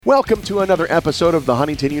Welcome to another episode of the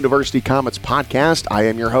Huntington University Comets podcast. I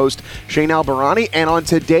am your host, Shane Albarani, and on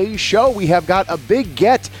today's show, we have got a big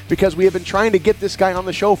get because we have been trying to get this guy on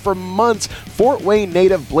the show for months. Fort Wayne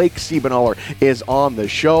native Blake Siebenthaler is on the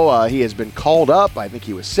show. He has been called up. I think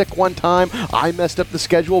he was sick one time. I messed up the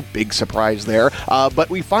schedule. Big surprise there. But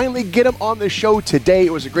we finally get him on the show today.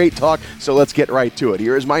 It was a great talk, so let's get right to it.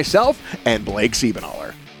 Here is myself and Blake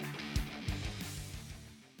Siebenthaler.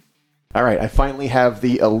 All right, I finally have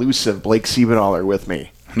the elusive Blake Siebenthaler with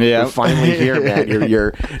me. Yeah, you're finally here, man.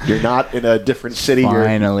 You're not in a different city.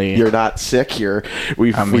 Finally, you're not sick.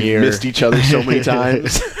 We've missed each other so many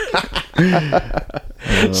times.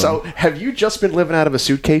 So, have you just been living out of a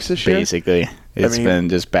suitcase this year? Basically, it's been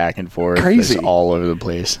just back and forth. Crazy, it's all over the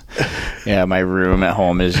place. Yeah, my room at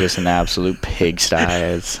home is just an absolute pigsty.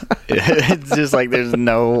 It's just like there's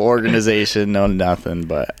no organization, no nothing.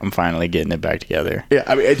 But I'm finally getting it back together. Yeah,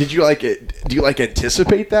 I mean, did you like it? Do you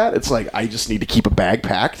anticipate that? It's like I just need to keep a bag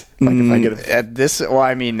packed. Like if I get at this, well,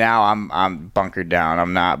 I mean, now I'm bunkered down.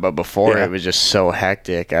 I'm not, but before it was just so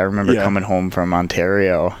hectic. I remember coming home from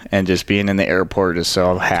Ontario and just being in the airport, just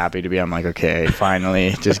so happy to be. I'm like, okay,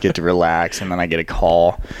 finally, just get to relax. And then I get a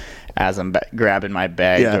call as I'm grabbing my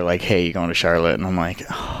bag. They're like, hey, you going to Charlotte? And I'm like,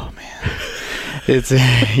 oh man, it's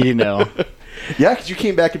Yeah, because you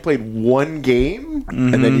came back and played one game,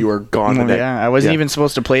 and then you were gone the next. Yeah, I wasn't even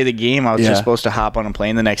supposed to play the game. I was just supposed to hop on a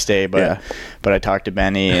plane the next day. But I talked to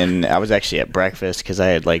Benny, and I was actually at breakfast because I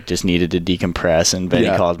had just needed to decompress. And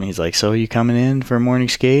Benny called me. He's like, so are you coming in for a morning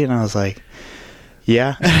skate? And I was like,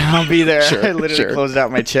 yeah, I'll be there. I literally closed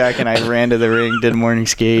out my check, and I ran to the ring, did a morning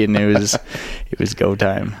skate, and it was go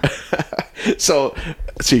time. So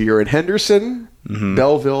you're in Henderson,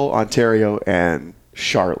 Belleville, Ontario, and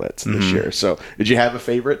Charlotte this year. So did you have a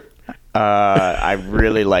favorite? I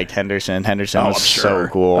really liked Henderson. Henderson was so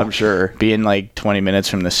cool. I'm sure. Being 20 minutes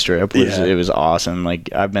from the strip was awesome.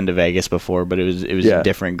 I've been to Vegas before, but it was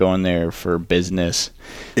different going there for business.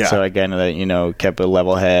 Yeah. So I kind of kept a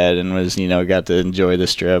level head and was got to enjoy the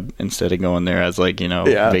strip instead of going there as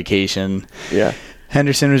vacation. Yeah.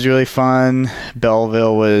 Henderson was really fun.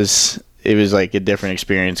 Belleville was a different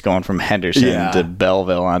experience going from Henderson to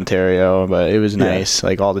Belleville, Ontario, but it was nice.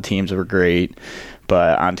 All the teams were great,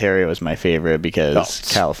 but Ontario was my favorite because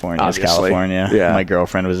California is California. Yeah. My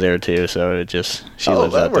girlfriend was there too, so she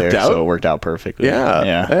lives out there, so it worked out perfectly.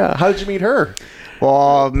 Yeah. How did you meet her?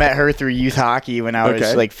 Well, I met her through youth hockey when I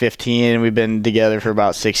was 15. We've been together for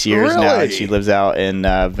about 6 years now, and she lives out in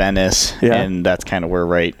Venice, and that's kind of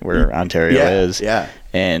where Ontario is. Yeah.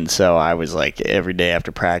 And so I was every day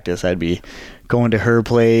after practice, I'd be going to her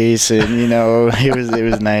place, and it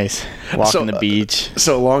was nice walking the beach.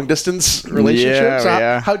 So long distance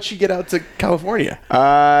relationship. How'd she get out to California?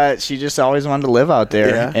 She just always wanted to live out there.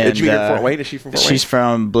 Yeah. And did you meet her in Fort Wayne? Is she from Fort Wayne? She's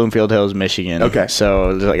from Bloomfield Hills, Michigan. Okay.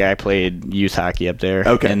 So I played youth hockey up there.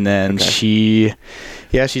 Okay. And then she's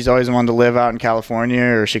always wanted to live out in California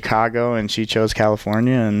or Chicago, and she chose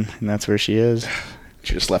California, and that's where she is.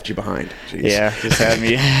 She just left you behind. Jeez. Yeah, just had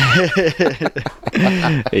me.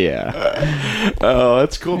 Yeah. Oh,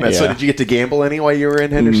 that's cool, man. Yeah. So did you get to gamble any while you were in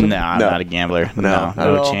Henderson? No, I'm not a gambler.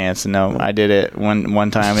 No chance. No, I did it one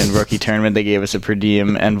time in rookie tournament. They gave us a per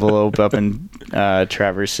diem envelope up in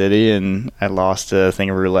Traverse City, and I lost a thing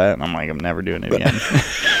of roulette, and I'm like, I'm never doing it again.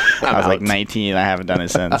 I was 19. I haven't done it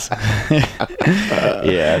since.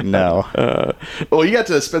 Well, you got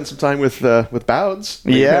to spend some time with Bowds.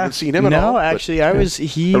 You haven't seen him at all. No, actually,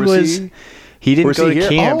 he didn't go to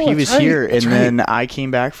camp. He was here, and then I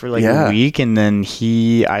came back for a week, and then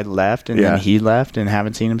I left, and then he left, and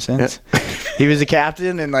haven't seen him since. He was the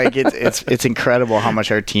captain, and it's incredible how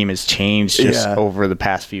much our team has changed just over the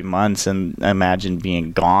past few months. And imagine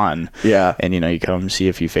being gone. Yeah, and you come see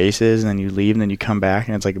a few faces, and then you leave, and then you come back,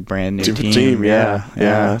 and it's a brand new team.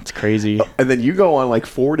 Yeah, it's crazy. And then you go on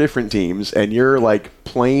 4 different teams, and you're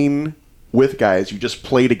playing with guys you just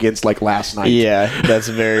played against last night. Yeah, that's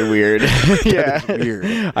very weird. Yeah, weird.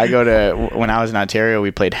 When I was in Ontario,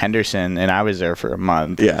 we played Henderson, and I was there for a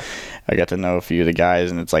month. Yeah. I got to know a few of the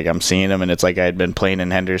guys, and it's I'm seeing them, and it's I had been playing in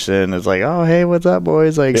Henderson. It's oh, hey, what's up,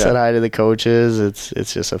 boys? Said hi to the coaches.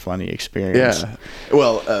 It's just a funny experience. Yeah.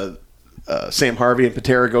 Well, Sam Harvey and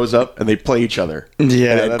Patera goes up, and they play each other.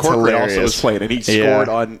 Yeah, and that's Corcoran hilarious. Also was playing, and he scored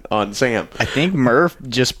on Sam. I think Murph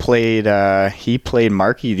just played. He played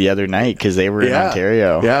Markey the other night because they were in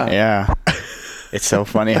Ontario. Yeah. It's so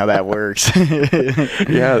funny how that works.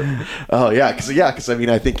 Yeah. Oh, yeah. Because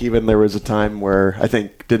I think even there was a time where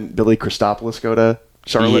didn't Billy Christopoulos go to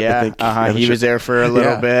Charlotte, yeah, I think. He was there for a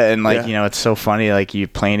little bit, and it's so funny. Like you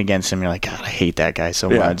playing against him, you're like, God, I hate that guy so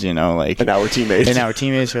much. And now we're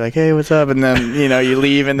teammates. You're like, hey, what's up? And then you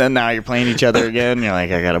leave, and then now you're playing each other again. You're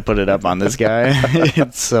like, I gotta put it up on this guy.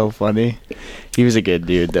 It's so funny. He was a good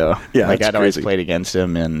dude, though. Yeah, I'd always played against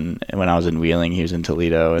him, and when I was in Wheeling, he was in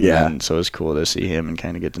Toledo, and then, so it was cool to see him and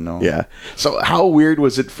kind of get to know him. Yeah. So how weird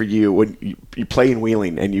was it for you when you play in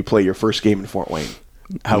Wheeling and you play your first game in Fort Wayne?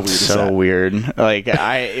 How weird is that? So weird. Like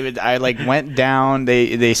I went down.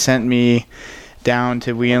 They sent me down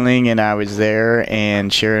to Wheeling, and I was there,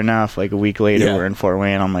 and sure enough, like a week later, we're in Fort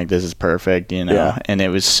Wayne. I'm like, this is perfect, Yeah. And it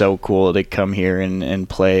was so cool to come here and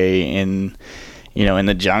play in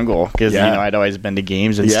the jungle, because I'd always been to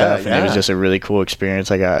games and stuff, and it was just a really cool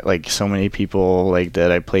experience. I got like so many people like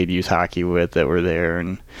that I played youth hockey with that were there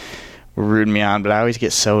and were rooting me on, but I always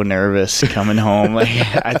get so nervous coming home. Like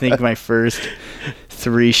I think my first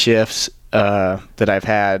 3 shifts that I've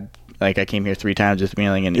had, like I came here 3 times with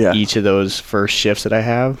Wheeling, and each of those first shifts that I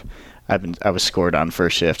have, I was scored on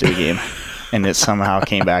first shift of the game. And it somehow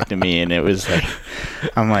came back to me, and it was like,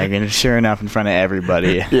 I'm like, and sure enough, in front of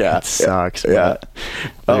everybody. Yeah, it sucks. But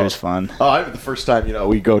it was fun. I remember the first time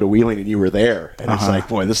we go to Wheeling and you were there, and it's like,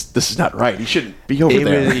 boy, this is not right. You shouldn't be over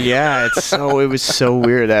there. It was so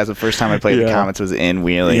weird. That was the first time I played the Comets was in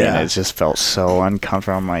Wheeling, and it just felt so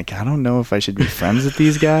uncomfortable. I'm like, I don't know if I should be friends with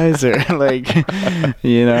these guys or like,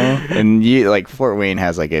 And like Fort Wayne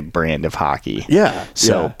has like a brand of hockey. Yeah.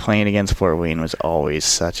 So playing against Fort Wayne was always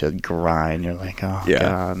such a grind. You're like, oh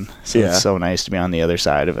God. So it's so nice to be on the other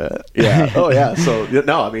side of it. Yeah. Oh yeah. So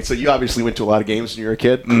so you obviously went to a lot of games when you were a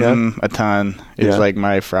kid. A ton. It was like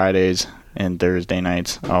my Fridays and Thursday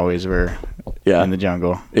nights always were in the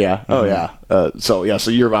jungle. Yeah. Oh yeah. So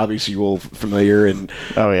you're obviously real familiar, and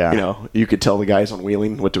you could tell the guys on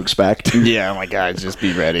Wheeling what to expect. Yeah. Oh my God, just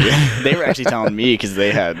be ready. They were actually telling me because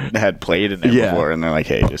they had played in there before, and they're like,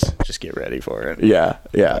 hey, just get ready for it. Yeah.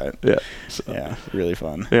 So, really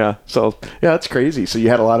fun. Yeah. So that's crazy. So you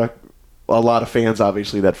had a lot of fans,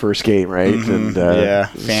 obviously, that first game, right? Mm-hmm. And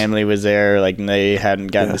family was there. Like they hadn't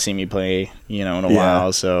gotten to see me play, in a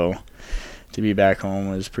while. So to be back home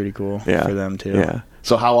was pretty cool for them too. Yeah.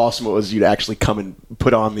 So how awesome it was you to actually come and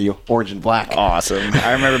put on the orange and black. Awesome.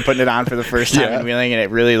 I remember putting it on for the first time in Wheeling, and it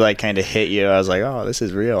really like kind of hit you. I was like, oh, this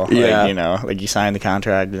is real. Yeah. Like, like you sign the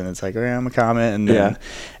contract, and it's like, oh, I'm a Comet, and then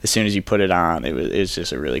as soon as you put it on, it was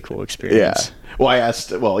just a really cool experience. Yeah. Well, I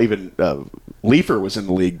asked. Well, even Leafer was in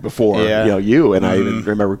the league before you, and I even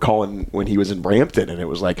remember calling when he was in Brampton, and it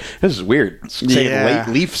was like, this is weird,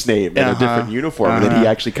 saying Leaf's name in a different uniform, and then he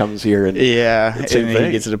actually comes here and he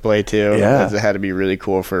gets to play too. Yeah, it had to be really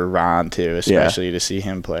cool for Ron too, especially to see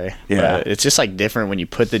him play. Yeah, but it's just like different when you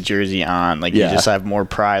put the jersey on. Like you just have more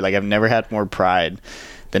pride. Like I've never had more pride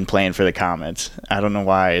than playing for the Comets. I don't know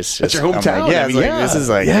why. It's just, it's your hometown. This is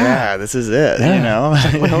like, this is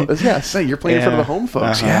it. Say you're playing in front of the home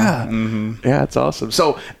folks. Yeah, it's awesome.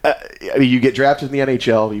 So you get drafted in the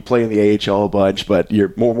NHL, you play in the AHL a bunch, but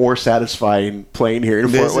you're more satisfying playing here in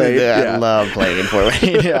Fort Wayne. I love playing in Fort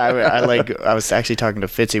Wayne. I was actually talking to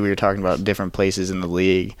Fitzy. We were talking about different places in the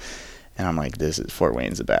league. And I'm like, Fort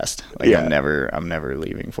Wayne's the best. Like I'm never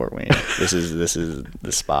leaving Fort Wayne. This is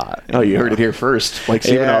the spot. Oh, you heard it here first. Like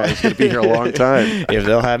Seaman is going to be here a long time. If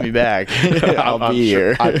they'll have me back, I'll be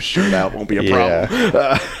here. I'm sure that won't be a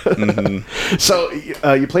problem. So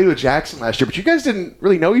you played with Jackson last year, but you guys didn't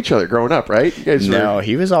really know each other growing up, right? You guys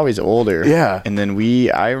he was always older. Yeah. And then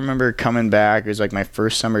I remember coming back. It was like my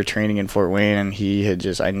first summer training in Fort Wayne, and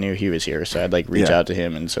I knew he was here, so I'd like reach out to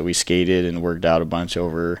him, and so we skated and worked out a bunch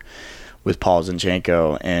over with Paul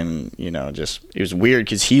Zinchenko, and it was weird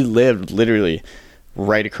because he lived literally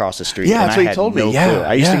right across the street. Yeah, that's what he told me. Yeah,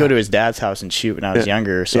 I used to go to his dad's house and shoot when I was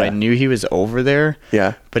younger, so I knew he was over there.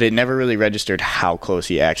 Yeah, but it never really registered how close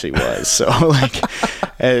he actually was. So like,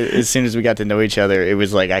 as soon as we got to know each other, it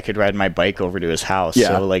was like I could ride my bike over to his house. Yeah.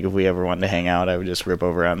 So like if we ever wanted to hang out, I would just rip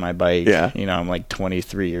over on my bike. Yeah. I'm like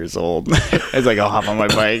 23 years old. It's like I'll hop on my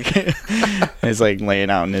bike. It's like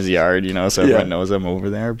laying out in his yard, so everyone knows I'm over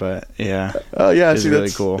there. But yeah. Oh yeah, it's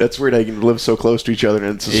really cool. That's weird. I can live so close to each other,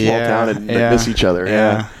 and it's a small town, and miss each other.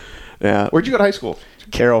 Yeah. Where'd you go to high school?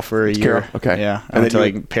 Carroll for a year. Carroll, okay. Yeah. I went to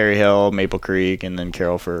like Perry Hill, Maple Creek, and then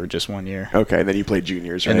Carroll for just 1 year. Okay, and then you played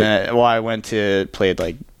juniors, right? And then, I went to played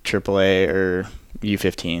like AAA or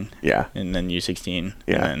U15. Yeah. And then U16.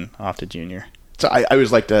 Yeah. And then off to junior. So I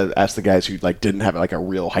always like to ask the guys who like didn't have like a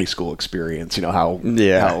real high school experience. You know how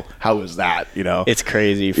is that? You know, it's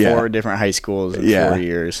crazy. 4 different high schools in 4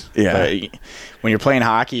 years. Yeah. But when you're playing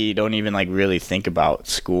hockey, you don't even like really think about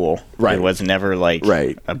school. Right. It was never like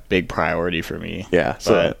a big priority for me. Yeah.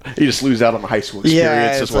 So you just lose out on the high school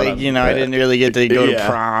experience. Yeah. It's like I didn't really get to go to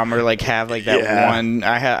prom or like have like that one.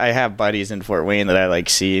 I have buddies in Fort Wayne that I like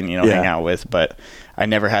see and hang out with, but I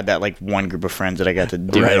never had that like one group of friends that I got to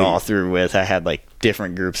do it all through with. I had like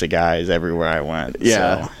different groups of guys everywhere I went.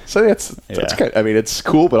 Yeah. So that's kind of, I mean, it's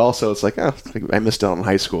cool, but also it's like, I missed out on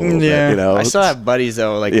high school a little bit, you know. I still have buddies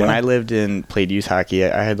though. Like when I lived and played youth hockey,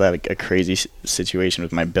 I had like a crazy situation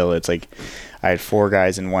with my billets. Like I had 4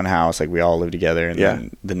 guys in one house, like we all lived together, and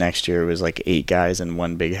then the next year it was like 8 guys in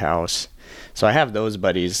one big house. So I have those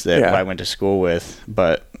buddies that I went to school with,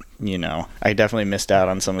 but I definitely missed out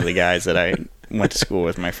on some of the guys that I went to school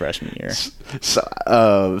with my freshman year. So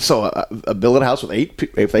a billet house with eight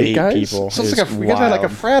guys? People. So it's like you guys had like a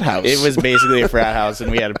frat house. It was basically a frat house,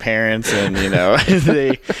 and we had parents, and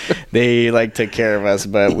they like took care of us,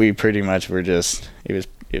 but we pretty much were just it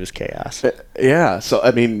was chaos. Yeah. So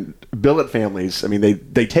I mean, billet families. I mean,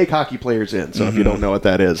 they take hockey players in. So if you don't know what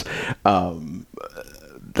that is.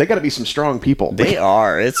 They got to be some strong people. They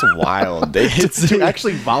are. It's wild. It's to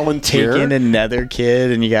actually volunteer. Take in another kid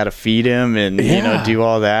and you got to feed him and do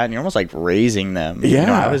all that, and you're almost like raising them.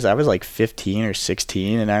 Yeah. I was like 15 or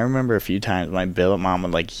 16, and I remember a few times my billet mom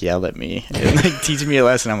would like yell at me and like teach me a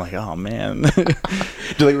lesson. I'm like, oh man.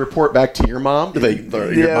 Do they report back to your mom? Do they?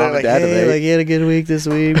 Your mom and dad? Hey, like you had a good week this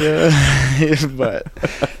week, but.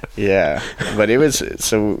 Yeah, but it was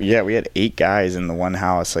we had 8 guys in the one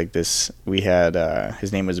house like this. We had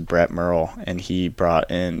his name was Brett Merle, and he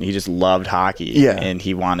just loved hockey, and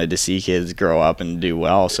he wanted to see kids grow up and do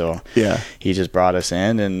well, so he just brought us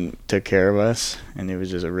in and took care of us, and it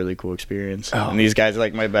was just a really cool experience. And these guys are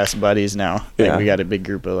like my best buddies now. Like, we got a big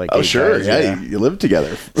group of like 8 guys, you live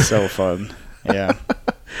together. So fun. Yeah.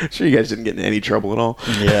 Sure you guys didn't get in any trouble at all.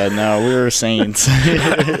 Yeah, no, we were saints.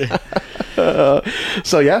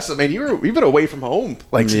 I mean, you've been away from home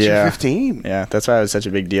like since you're 15. Yeah, that's why it was such a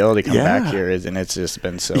big deal to come back here, and it's just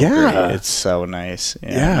been so great. It's so nice.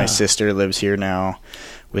 Yeah. My sister lives here now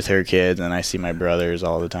with her kids, and I see my brothers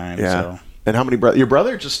all the time. Yeah. So. And how many brothers? Your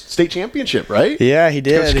brother just state championship, right? Yeah, he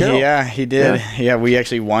did. Yeah, he did. Yeah, we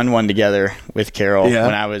actually won one together with Carol when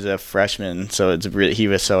I was a freshman. So he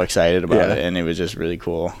was so excited about it, and it was just really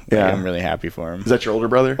cool. Yeah, I'm really happy for him. Is that your older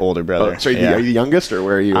brother? Older brother. Oh, so are you the youngest, or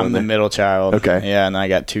where are you? I'm the middle child. Okay. Yeah, and I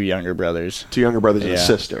got 2 younger brothers. 2 younger brothers and a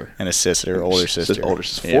sister. And a sister, older sister. Older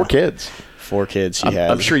sister. 4 kids. 4 kids she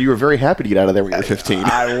had. I'm sure you were very happy to get out of there when you were 15.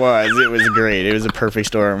 I was. It was great. It was a perfect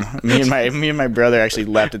storm. Me and my brother actually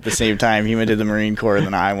left at the same time. He went to the Marine Corps, and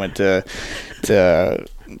then I went to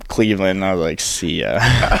Cleveland. And I was like, see ya.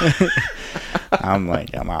 I'm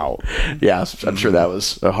out. Yeah, I'm sure that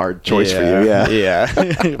was a hard choice for you.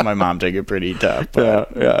 Yeah. My mom took it pretty tough. But,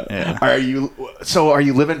 yeah. Are you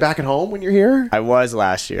living back at home when you're here? I was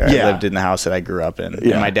last year. I lived in the house that I grew up in.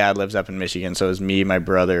 Yeah. And my dad lives up in Michigan, so it was me, my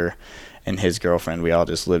brother, and his girlfriend. We all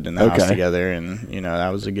just lived in the house together, and that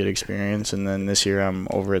was a good experience. And then this year I'm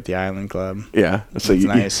over at the Island Club. Yeah, so it's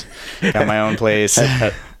nice. Got my own place.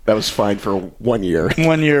 That was fine for 1 year.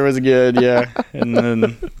 1 year was good, yeah. And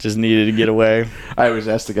then just needed to get away. I always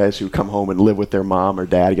ask the guys who come home and live with their mom or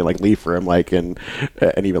dad, like leave for him, like and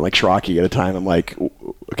even like Shrocky at a time. I'm like,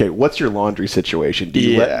 okay, what's your laundry situation? Do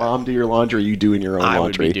you let mom do your laundry, or are you doing your own laundry? I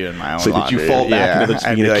would be doing my own laundry. So did you fall back into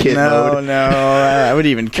the being a kid mode? No. I would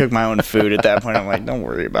even cook my own food at that point. I'm like, don't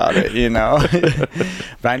worry about it,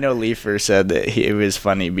 But I know Leifer said that it was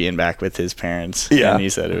funny being back with his parents. Yeah. And he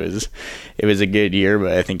said it was a good year,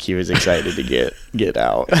 but I think he was excited to get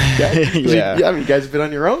out. Yeah. I mean, you guys have been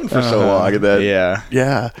on your own for so long. And then, yeah.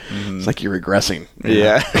 Mm-hmm. It's like you're regressing.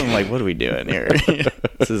 Yeah. I'm like, what are we doing here?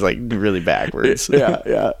 This is like really backwards.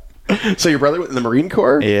 Yeah. So your brother went in the Marine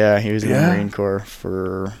Corps? Yeah, he was in the Marine Corps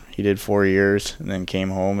he did 4 years and then came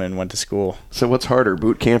home and went to school. So what's harder,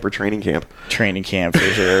 boot camp or training camp? Training camp for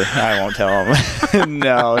sure. I won't tell him.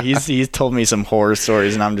 No, he's told me some horror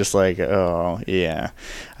stories, and I'm just like, oh yeah,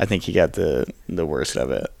 I think he got the worst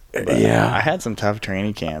of it. But I had some tough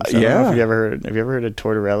training camps. I don't know if have you ever heard of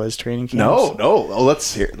Tortorella's training camps? No. Oh,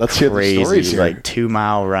 let's hear the stories here. Like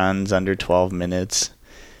 2-mile runs under 12 minutes.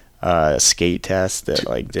 Skate test that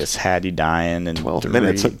like just had you dying in 12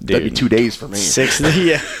 minutes. That'd be 2 days for me. 6,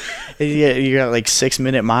 you got like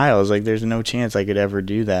 6-minute miles. Like there's no chance I could ever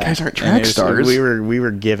do that. Guys aren't track stars. We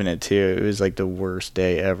were giving it too. It was like the worst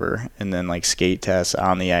day ever. And then like skate tests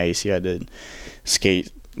on the ice. You had to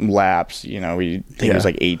skate laps. You know, we think it was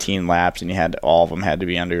like 18 laps, and all of them had to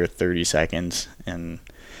be under 30 seconds, and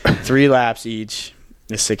 3 laps each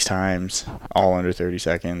is 6 times, all under 30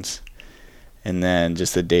 seconds. And then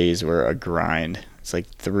just the days were a grind. It's like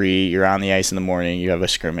 3, you're on the ice in the morning, you have a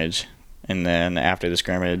scrimmage, and then after the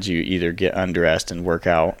scrimmage, you either get undressed and work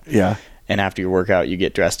out. Yeah. And after your workout, you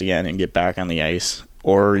get dressed again and get back on the ice.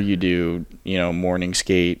 Or you do, morning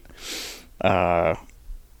skate,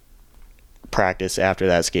 practice after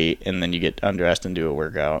that skate, and then you get undressed and do a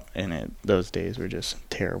workout. And those days were just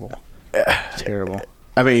terrible. Terrible.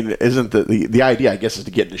 I mean, isn't the idea, I guess, is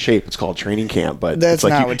to get into shape. It's called training camp, but that's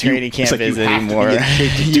not what training camp is anymore.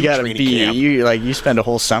 You gotta you spend a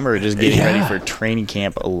whole summer just getting ready for training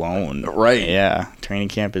camp alone. Right. Yeah. Training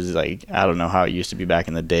camp is like, I don't know how it used to be back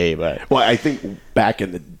in the day, but well, I think back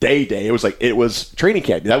in the day it was training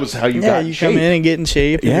camp. That was how you got in shape. Come in and get in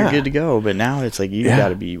shape and you're good to go. But now it's like you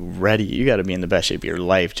gotta be ready. You gotta be in the best shape of your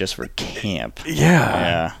life just for camp.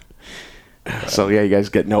 Yeah. So you guys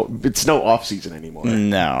get it's no off season anymore.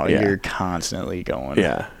 No, you're constantly going.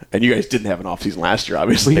 Yeah, and you guys didn't have an off season last year,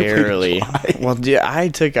 obviously. Barely. Well, I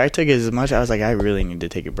took as much. I was like, I really need to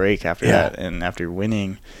take a break after that, and after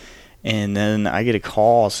winning, and then I get a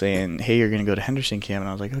call saying, "Hey, you're going to go to Henderson camp," and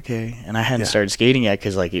I was like, "Okay." And I hadn't started skating yet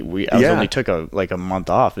because I only took a month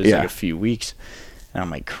off. It was like a few weeks. And I'm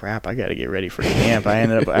like, crap, I got to get ready for camp. I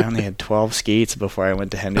only had 12 skates before I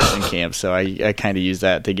went to Henderson camp, so I kind of used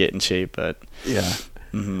that to get in shape. But yeah.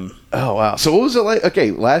 Mm-hmm. Oh, wow. So what was it like?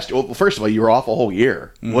 Okay, last year, well, first of all, you were off a whole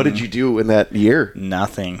year. Mm-hmm. What did you do in that year?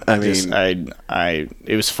 Nothing. I mean,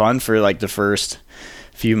 it was fun for like the first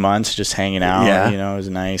few months just hanging out. It was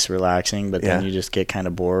nice, relaxing, but then you just get kind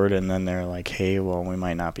of bored, and then they're like, hey, well, we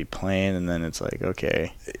might not be playing, and then it's like,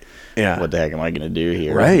 okay. Yeah. What the heck am I going to do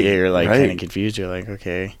here? Right. Yeah, you're like kind of confused. You're like,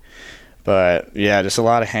 okay. But yeah, just a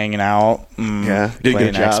lot of hanging out. Didn't playing get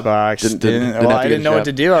a job. Xbox. I didn't know what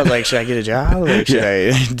to do. I was like, should I get a job? Like, should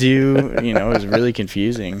I do? It was really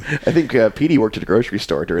confusing. I think Petey worked at a grocery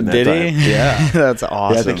store during that time. Did he? Yeah. That's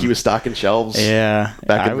awesome. Yeah, I think he was stocking shelves. Yeah.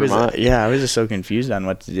 Back in Vermont. I was just so confused on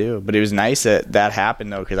what to do. But it was nice that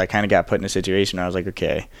happened though, because I kind of got put in a situation where I was like,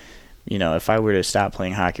 okay. If I were to stop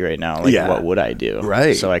playing hockey right now, what would I do?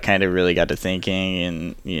 Right. So I kind of really got to thinking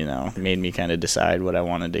and, made me kind of decide what I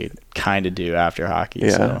wanted to kind of do after hockey. Yeah.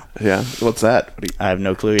 So. Yeah. What's that? I have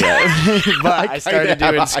no clue yet. But I started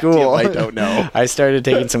doing school. I don't know. I started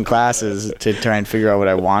taking some classes to try and figure out what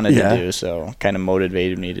I wanted to do. So kind of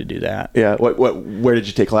motivated me to do that. Yeah. Where did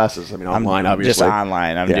you take classes? I mean, online, obviously. Just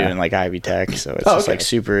online. I'm doing like Ivy Tech. So it's just like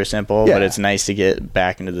super simple, but it's nice to get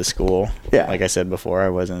back into the school. Yeah. Like I said before, I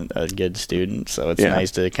wasn't a good student, so it's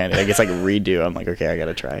nice to kind of it's like a redo. I'm like, okay, I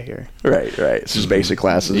gotta try here. Right. It's just basic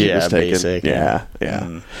classes. Basic. Yeah. I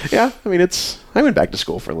mean, I went back to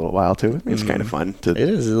school for a little while too. I mean, it's kind of fun. It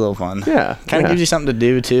is a little fun. Yeah. Kind of gives you something to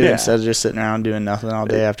do too, instead of just sitting around doing nothing all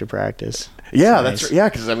day after practice. Yeah, that's right. Yeah,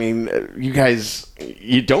 because I mean, you guys,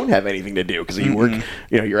 you don't have anything to do because you work.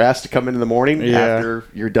 You're asked to come in the morning after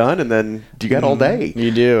you're done, and then you got all day.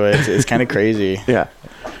 You do. It's kind of crazy. Yeah.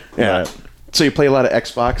 So you play a lot of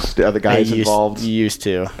Xbox? The other guys involved? Used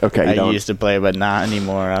to. Okay. I used to play, but not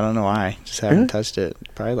anymore. I don't know why. Just haven't touched it.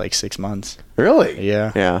 Probably like 6 months. Really?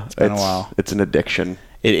 Yeah. Yeah. It's been a while. It's an addiction.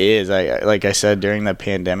 It is. Like I said, during the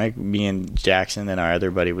pandemic, me and Jackson and our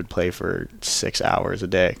other buddy would play for 6 hours a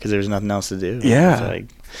day because there was nothing else to do. Yeah.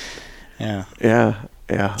 Yeah.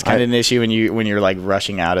 It's kind of an issue when you're like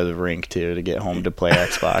rushing out of the rink to get home to play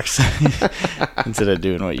Xbox instead of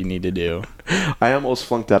doing what you need to do. I almost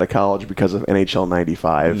flunked out of college because of NHL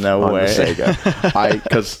 '95. No on way. The Sega.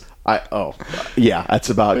 That's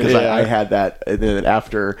about because I had that. And then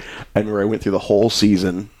after I remember I went through the whole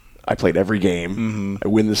season. I played every game. Mm-hmm. I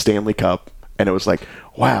win the Stanley Cup. And it was like,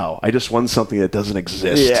 wow, I just won something that doesn't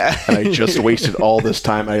exist. Yeah. And I just wasted all this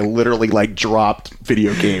time. I literally dropped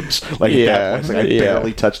video games. At that point. It's like I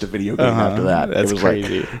barely touched a video game after that. That's it was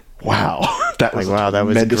crazy. Wow. That was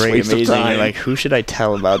great, amazing. You're like, who should I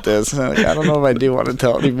tell about this? Like, I don't know if I do want to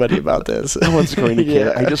tell anybody about this. No one's going to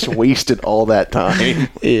care. I just wasted all that time.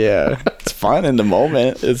 Yeah. It's fun in the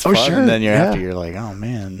moment. It's fun. Sure. And then you're like, oh,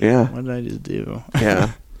 man. Yeah. What did I just do?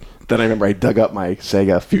 Yeah. Then I remember I dug up my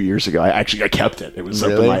Sega a few years ago. I kept it. It was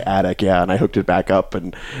up in my attic, and I hooked it back up,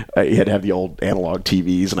 and I had to have the old analog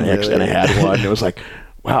TVs, and I had one. And it was like,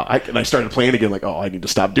 wow. And I started playing again, like, oh, I need to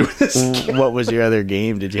stop doing this again. What was your other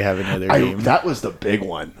game? Did you have any other game? That was the big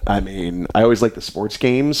one. I mean, I always liked the sports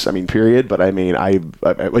games, period. But I mean, I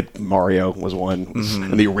like Mario was one,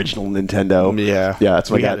 and the original Nintendo. Yeah. Yeah, that's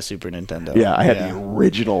what we got a Super Nintendo. Yeah, I had the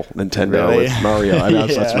original Nintendo with Mario.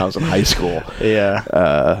 That's when I was in high school.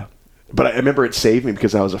 Yeah. But I remember it saved me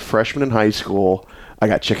because I was a freshman in high school. I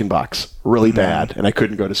got chicken pox really bad, and I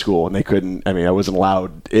couldn't go to school, and they couldn't. I mean, I wasn't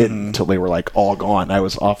allowed in until they were like all gone. I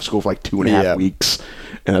was off school for like 2.5 weeks,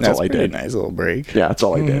 and that's all I did. Nice little break. Yeah, that's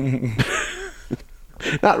all I did.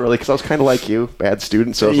 Not really, because I was kind of like you, bad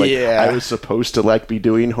student. So I was like, I was supposed to like be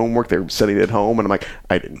doing homework. They were sitting at home, and I'm like,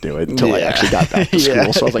 I didn't do it until I actually got back to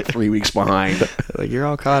school. So I was like 3 weeks behind. Like, you're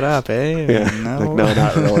all caught up, eh? Yeah. No, like, no,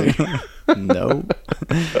 not really. No.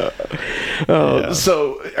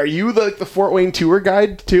 So are you the Fort Wayne tour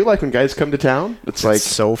guide too? Like when guys come to town, it's like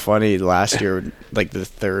so funny. Last year, like the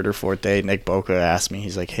third or fourth day, Nick Boca asked me.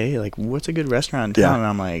 He's like, "Hey, like, what's a good restaurant in town?" And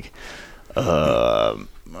I'm like,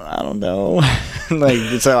 I don't know.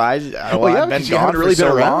 Like, so I've been gone for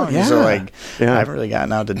so long. Yeah. So like, I haven't really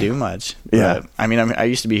gotten out to do much. But, I mean, I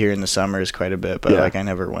used to be here in the summers quite a bit, but like I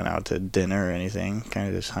never went out to dinner or anything. Kind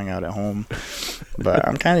of just hung out at home. But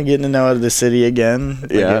I'm kind of getting to know the city again,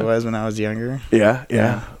 like it was when I was younger.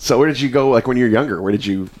 Yeah. So where did you go? Like when you were younger, what'd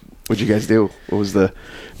you guys do? What was the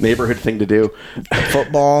neighborhood thing to do?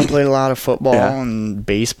 Football. Played a lot of football and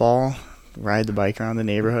baseball. Ride the bike around the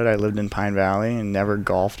neighborhood. I lived in Pine Valley and never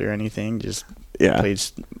golfed or anything. Just played.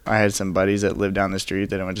 I had some buddies that lived down the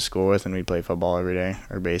street that I went to school with, and we'd play football every day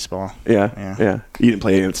or baseball. Yeah. You didn't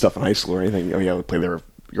play any of that stuff in high school or anything? Oh, yeah, play there.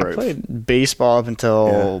 I played baseball up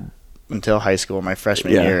until high school, my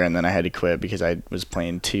freshman year, and then I had to quit because I was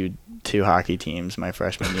playing two hockey teams my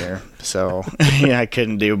freshman year. So I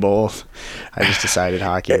couldn't do both. I just decided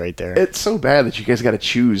hockey right there. It's so bad that you guys got to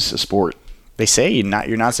choose a sport. They say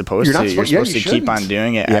you're not supposed to. You're supposed to keep on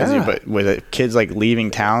doing it as you. But with kids like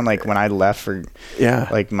leaving town, like when I left for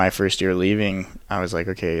like my first year leaving, I was like,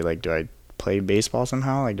 okay, like do I play baseball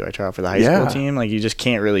somehow? Like do I try out for the high school team? Like you just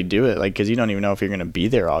can't really do it, like because you don't even know if you're going to be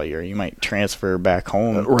there all year. You might transfer back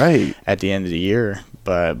home at the end of the year,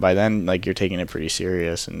 but by then like you're taking it pretty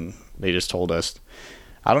serious. And they just told us,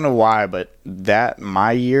 I don't know why, but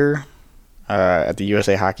my year at the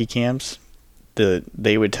USA hockey camps,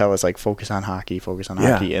 they would tell us like focus on hockey,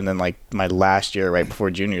 and then like my last year right before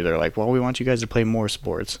junior, they're like, well, we want you guys to play more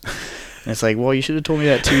sports. And it's like, well, you should have told me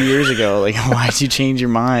that 2 years ago. Like, why'd you change your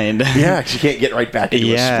mind? Because you can't get right back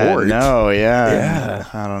into a sport.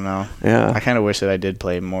 I don't know. I kind of wish that I did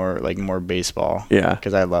play more baseball.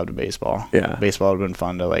 Because I loved baseball. Baseball would have been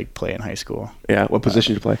fun to like play in high school. What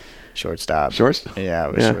position did you play? Shortstop. Yeah,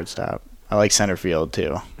 it was shortstop. I like center field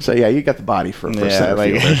too. So you got the body for center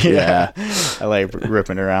fielder. I like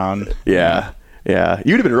ripping around. Yeah.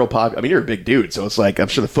 You'd have been real popular. I mean, you're a big dude, so it's like I'm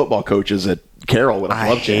sure the football coaches at Carroll would have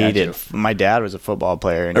loved you. I hated. My dad was a football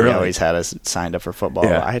player, and he always had us signed up for football.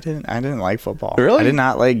 I didn't like football. Really? I did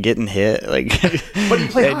not like getting hit. Like, but you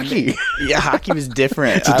played hockey. Hockey was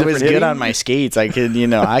different. I was good on my skates. I could be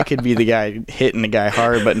the guy hitting the guy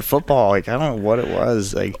hard, but in football, like I don't know what it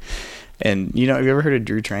was. Like. And, have you ever heard of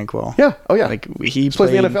Drew Tranquil? Yeah. Oh, yeah. Like, he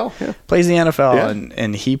plays the NFL. Yeah. Plays the NFL,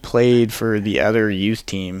 and he played for the other youth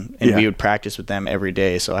team, and we would practice with them every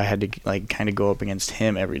day. So I had to, like, kind of go up against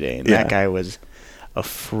him every day. And that guy was a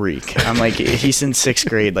freak. I'm like, he's in 6th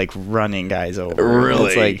grade, like, running guys over. Really?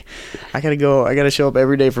 It's like, I got to show up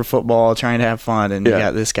every day for football, trying to have fun, and you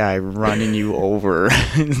got this guy running you over.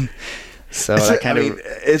 So that kind of...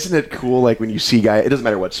 isn't it cool, like, when you see guys, it doesn't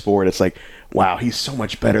matter what sport, it's like, wow, he's so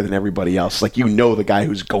much better than everybody else. Like, the guy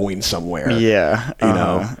who's going somewhere. Yeah.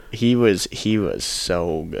 He was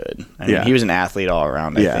so good. I mean, he was an athlete all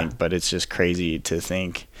around, I think, but it's just crazy to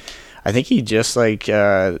think. I think he just, like,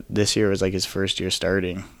 this year was, like, his first year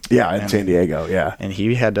starting. Yeah, in San Diego, And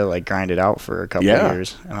he had to, like, grind it out for a couple of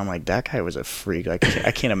years. And I'm like, that guy was a freak. Like,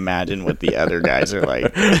 I can't imagine what the other guys are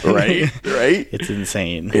like. Right? It's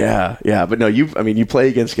insane. Yeah. But no, you play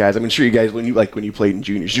against guys. I'm sure you guys, when you played in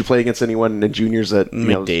juniors, did you play against anyone in juniors that,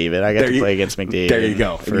 McDavid. I got to play against McDavid. There you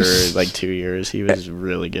go. For, like, 2 years. He was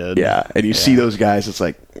really good. Yeah. And you see those guys, it's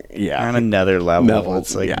like, on another level.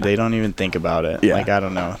 It's like, they don't even think about it. Like, I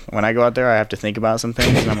don't know. When I go out there, I have to think about some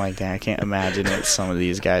things, and I'm like, I can't imagine what some of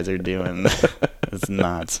these guys are doing. It's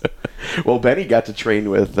nuts. Well, Benny got to train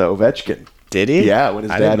with Ovechkin. Did he? Yeah, when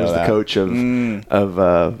his dad was the coach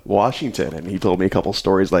of Washington, and he told me a couple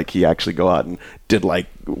stories. Like he actually go out and did like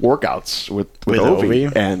workouts with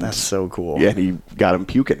Ovi, and that's so cool. Yeah, and he got him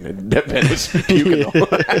puking, and Ben was puking.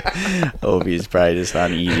 Ovi's probably just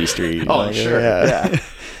on Easy Street. Oh, like, sure. Yeah.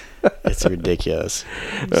 It's ridiculous.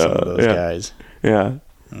 Some of those guys. Yeah.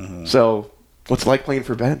 Mm-hmm. So, what's it like playing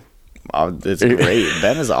for Ben? Oh, it's great.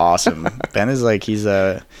 Ben is awesome. Ben is like he's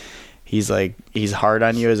hard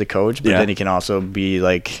on you as a coach, but then he can also be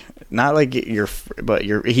like not like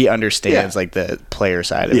he understands like the player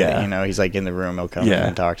side of it. You know, he's like in the room, he'll come in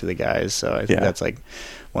and talk to the guys. So I think that's like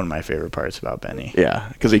one of my favorite parts about Benny. Yeah,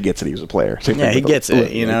 because he gets it. He was a player. He gets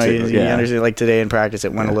it. You know, he understands. Like today in practice,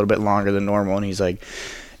 it went a little bit longer than normal, and he's like,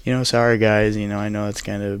 you know, sorry guys, you know, I know it's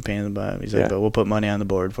kind of a pain in the butt. He's like, but we'll put money on the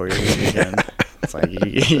board for you this weekend. It's like,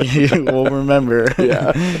 you will remember.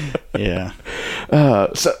 Yeah.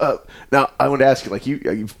 So now I want to ask you, like,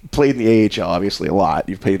 you've played in the AHL obviously a lot.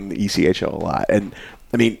 You've played in the ECHL a lot, and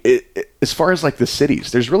I mean, as far as like the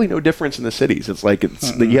cities, there's really no difference in the cities. It's like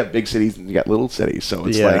you have big cities and you got little cities, so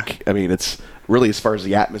it's like, I mean, it's really, as far as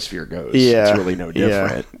the atmosphere goes, it's really no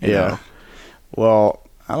different. You know? Well,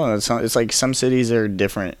 I don't know. It's like some cities are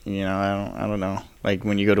different. You know, I don't know. Like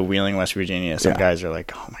when you go to Wheeling, West Virginia, some guys are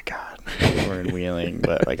like, "Oh my God, we're in Wheeling."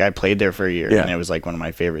 But like I played there for a year, and it was like one of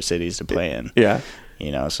my favorite cities to play in. Yeah.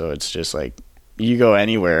 You know, so it's just like you go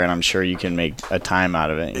anywhere, and I'm sure you can make a time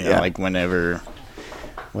out of it. You know, like whenever.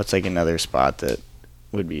 What's like another spot that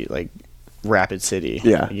would be like Rapid City?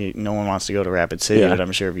 Yeah. No one wants to go to Rapid City, but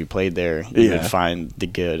I'm sure if you played there, you would find the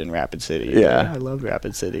good in Rapid City. Yeah. Like, I love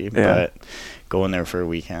Rapid City, but going there for a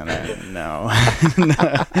weekend, no.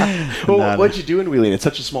 Well, what'd you do in Wheeling? It's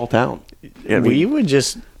such a small town. We would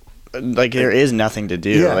just, like, there is nothing to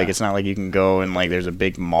do. Like, it's not like you can go and, like, there's a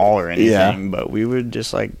big mall or anything, but we would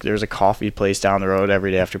just, like, there's a coffee place down the road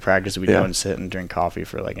every day after practice. We'd go and sit and drink coffee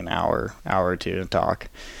for, like, an hour or two and talk.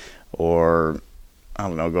 Or, I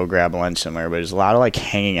don't know, go grab lunch somewhere. But there's a lot of, like,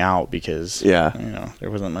 hanging out because, you know, there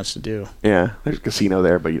wasn't much to do. Yeah, there's a casino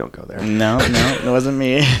there, but you don't go there. No, it wasn't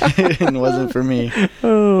me. It wasn't for me.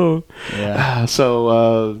 Oh. Yeah.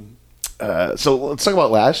 So let's talk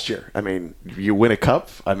about last year. I mean, you win a cup.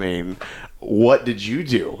 I mean, what did you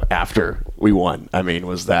do after we won? I mean,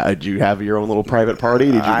 did you have your own little private party?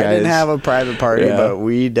 Did you guys? I didn't have a private party, but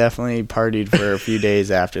we definitely partied for a few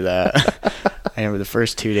days after that. I remember the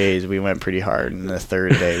first 2 days we went pretty hard, and the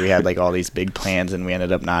third day we had like all these big plans, and we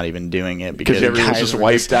ended up not even doing it because everyone was just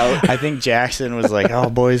wiped out. I think Jackson was like, "Oh,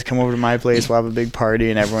 boys, come over to my place. We'll have a big party,"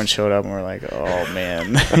 and everyone showed up, and we're like, "Oh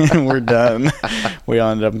man, we're done." We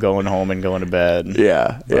ended up going home and going to bed.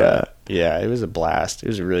 Yeah, it was a blast. It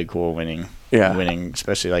was really cool winning,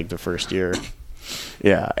 especially like the first year.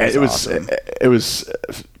 Yeah, it was awesome. It was.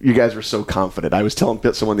 You guys were so confident. I was telling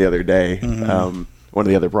someone the other day. One of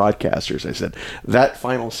the other broadcasters, I said, that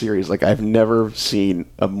final series, like, I've never seen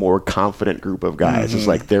a more confident group of guys. It's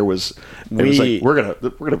like it was like we're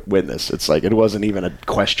gonna win this. It's like it wasn't even a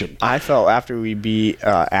question. I felt after we beat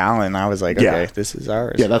Allen, I was like, okay, this is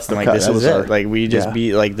ours. Yeah, that's the like, this is it. Like we just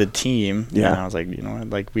beat like the team. Yeah, and I was like, you know what,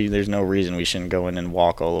 like there's no reason we shouldn't go in and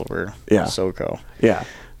walk all over SoCo. Yeah.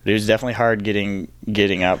 It was definitely hard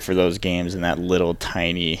getting up for those games in that little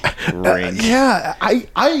tiny rink.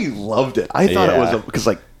 I loved it. I thought it was because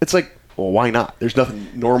it's like, well, why not? There's nothing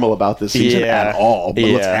normal about this season at all. But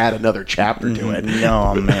let's add another chapter to it.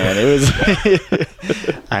 No, man, it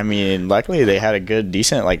was. I mean, luckily they had a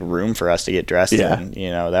decent like room for us to get dressed in. You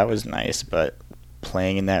know, that was nice. But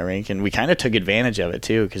playing in that rink, and we kind of took advantage of it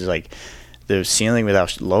too, because like. The ceiling with how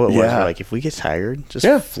low it was, we're like, if we get tired, just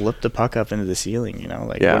flip the puck up into the ceiling, you know,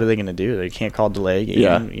 like what are they going to do? They can't call delay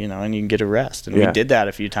game, you know, and you can get a rest. And we did that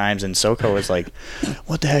a few times, and SoCo was like,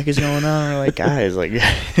 what the heck is going on? We're like, guys, like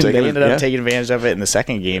they ended up taking advantage of it in the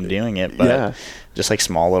second game doing it, but just like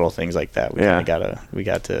small little things like that, we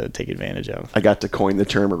got to take advantage of. I got to coin the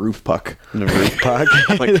term a roof puck. The roof puck?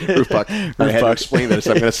 Like roof puck. I had to explain this.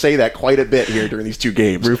 I'm going to say that quite a bit here during these two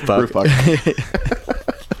games. Roof puck.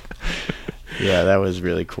 Yeah, that was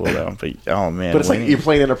really cool though. But oh man, but it's like you're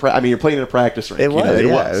playing in a practice rink. It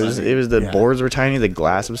was. It was. The boards were tiny. The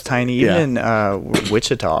glass was tiny. Even in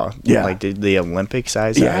Wichita, like the Olympic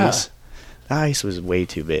size ice. The ice was way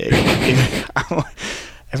too big.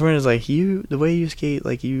 Everyone was like, the way you skate,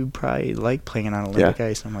 like you probably like playing on Olympic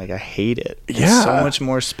ice. I'm like, I hate it. It's so much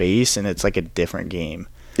more space, and it's like a different game.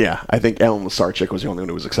 Yeah, I think Alan Lasarchik was the only one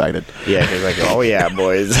who was excited. Yeah, he was like, oh yeah,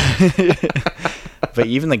 boys. But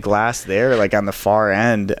even the glass there, like on the far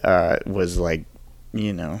end, was like,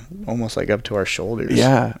 you know, almost like up to our shoulders.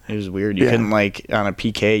 Yeah. It was weird. You couldn't, like, on a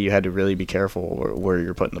PK, you had to really be careful where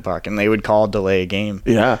you're putting the puck. And they would call delay a game.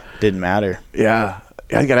 Yeah. Didn't matter. Yeah.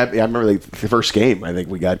 I remember the first game, I think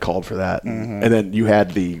we got called for that. Mm-hmm. And then you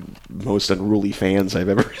had the most unruly fans I've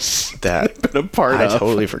ever been a part of. I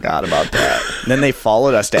totally forgot about that. And then they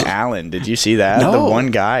followed us to Allen. Did you see that? No. The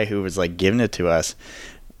one guy who was, like, giving it to us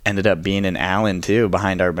ended up being an Allen too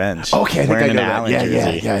behind our bench. Okay, I think I know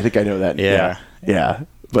that. Yeah, I think I know that. Yeah.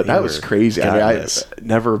 But that was crazy. I mean, I've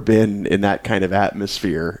never been in that kind of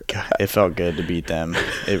atmosphere. God, it felt good to beat them.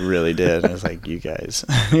 It really did. I was like, you guys.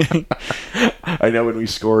 I know when we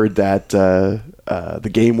scored that the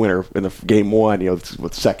game winner in the game one,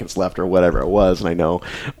 with seconds left or whatever it was, and I know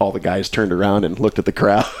all the guys turned around and looked at the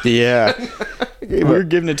crowd. Yeah, we were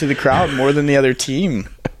giving it to the crowd more than the other team.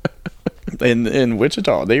 In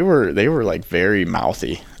Wichita, they were like very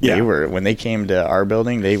mouthy. Yeah. They were, when they came to our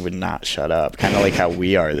building, they would not shut up. Kind of like how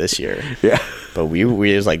we are this year. Yeah. But we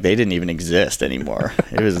was like, they didn't even exist anymore.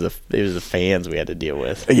 It was the fans we had to deal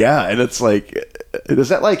with. Yeah, and it's like, does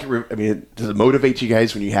that does it motivate you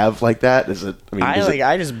guys when you have like that? Does it?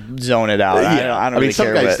 I just zone it out. Yeah. I don't really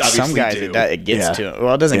care. But some guys do. it gets to them.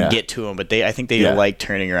 Well, it doesn't get to them, but I think they like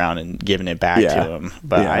turning around and giving it back to them.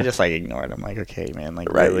 But I just like ignore it. I'm like, okay, man,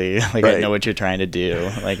 like really, like I know what you're trying to do.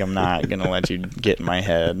 Like I'm not gonna let you get in my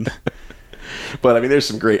head. But I mean, there's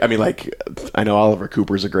some great. I mean, like I know Oliver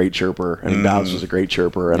Cooper's a great chirper, and Downs was a great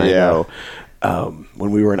chirper, and I know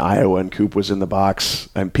when we were in Iowa and Coop was in the box,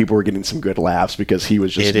 and people were getting some good laughs because he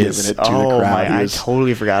was just giving it to the crowd. I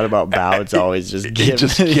totally forgot about Bowd's always just giving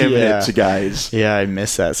it to guys. Yeah, I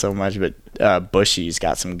miss that so much. But Bushy's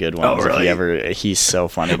got some good ones. Oh, really? He's so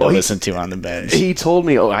funny to listen to on the bench. He told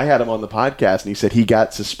me, I had him on the podcast, and he said he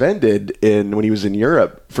got suspended when he was in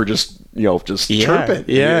Europe for just chirping.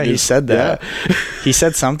 Yeah, he said that. Yeah. He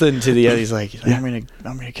said something to the other. He's like, I'm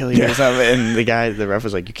gonna kill you or something. And the ref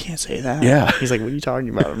was like, you can't say that. Yeah. He's like, what are you talking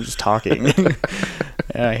about? I'm just talking.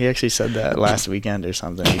 Yeah, he actually said that last weekend or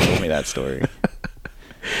something. He told me that story.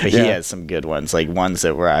 But he has some good ones, like ones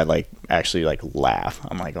that where I actually laugh.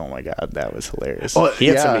 I'm like, oh my god, that was hilarious. Well,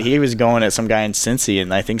 he was going at some guy in Cincy,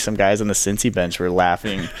 and I think some guys on the Cincy bench were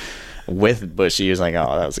laughing with Bushy. He was like,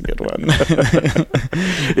 oh, that was a good one.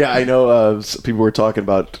 Yeah, I know people were talking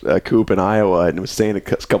about Coop in Iowa and was saying a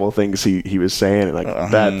couple of things he was saying,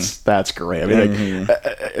 and that's great. I mean,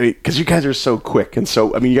 because you guys are so quick, and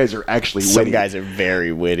so you guys are actually witty. Some guys are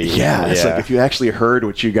very witty. Yeah, it's like if you actually heard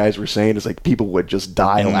what you guys were saying, it's like people would just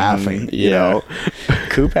die laughing. You know,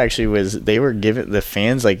 Coop actually they were giving the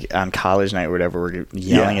fans on college night or whatever were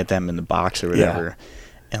yelling at them in the box or whatever. Yeah.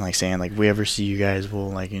 And saying we ever see you guys, we'll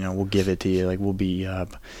we'll give it to you, we'll beat you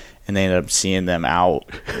up. And they ended up seeing them out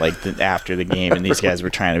after the game, and these guys were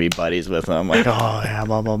trying to be buddies with them, oh yeah,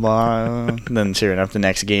 blah blah blah. And then sure enough, the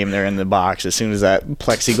next game they're in the box. As soon as that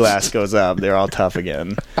plexiglass goes up, they're all tough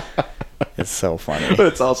again. It's so funny. But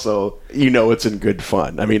it's also, it's in good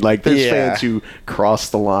fun. I mean, there's fans who cross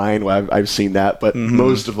the line. Well, I've seen that, but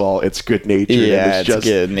most of all, it's good nature. Yeah, it's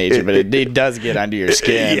good nature, but it does get under your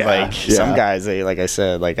skin. Some guys, like I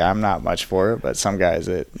said, I'm not much for it, but some guys,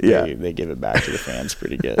 they give it back to the fans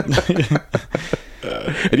pretty good.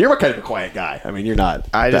 And you're kind of a quiet guy. I mean, you're not.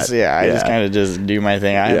 I just kind of just do my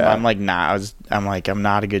thing. I'm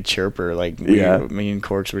not a good chirper. Me and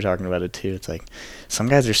Corks were talking about it too. It's some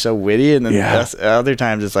guys are so witty, and then other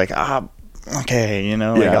times it's okay,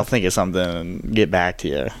 I'll think of something and get back to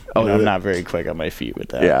you. I'm not very quick on my feet with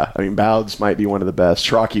that. Yeah, I mean, Bowds might be one of the best.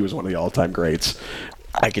 Schrocky was one of the all-time greats.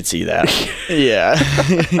 I could see that. Yeah.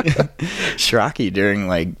 Schrocky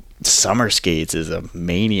during summer skates is a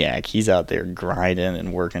maniac. He's out there grinding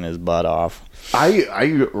and working his butt off. I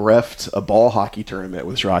reffed a ball hockey tournament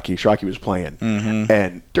with Schrocky. Schrocky was playing,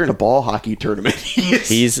 and during a ball hockey tournament,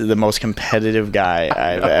 he's the most competitive guy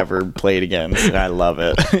I've ever played against, and I love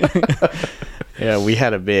it. Yeah, we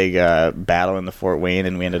had a big battle in the Fort Wayne,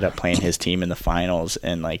 and we ended up playing his team in the finals,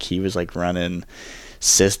 and he was running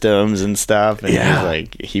systems and stuff, and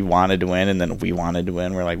he wanted to win, and then we wanted to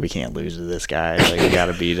win. We're we can't lose to this guy, we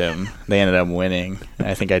gotta beat him. They ended up winning.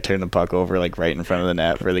 I think I turned the puck over right in front of the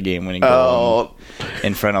net for the game-winning goal,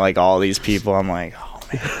 in front of all these people. I'm like, oh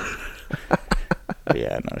man. But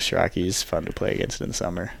yeah, no, Shrocky's fun to play against in the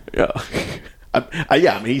summer.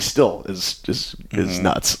 I mean, he still is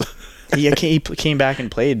nuts. He came back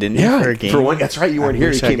and played, didn't he, for a game? For one, that's right. You weren't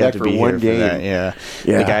here. He came back for one game. Yeah.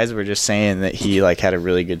 The guys were just saying that he had a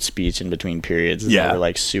really good speech in between periods. And they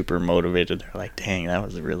were super motivated. They're like, "Dang, that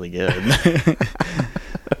was really good."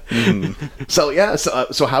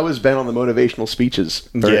 So how has Ben on the motivational speeches?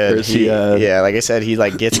 Like I said, he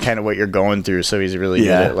gets kind of what you're going through. So he's really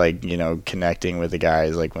good at connecting with the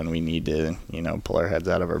guys when we need to pull our heads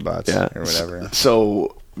out of our butts or whatever.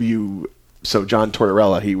 So John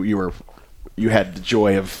Tortorella, you had the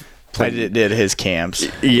joy of playing. I did his camps.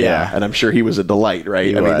 Yeah, and I'm sure he was a delight, right?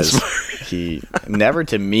 He was. He never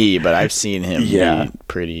to me, but I've seen him be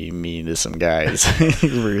pretty mean to some guys.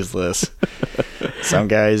 Ruthless. Some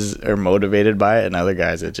guys are motivated by it, and other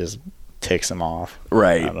guys it just ticks them off.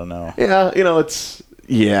 Right. I don't know. Yeah, it's.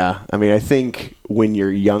 Yeah, I mean, I think when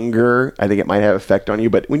you're younger, I think it might have effect on you,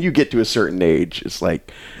 but when you get to a certain age, it's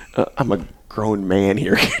grown man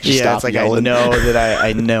here. Yeah, it's like yelling.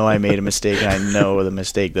 I know I made a mistake, and I know the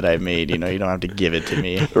mistake that I made. You don't have to give it to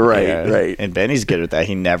me. Right. And Benny's good with that.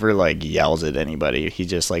 He never like yells at anybody. He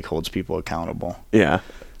just like holds people accountable. Yeah,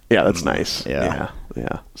 that's nice. Yeah.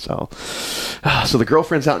 So the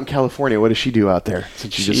girlfriend's out in California. What does she do out there?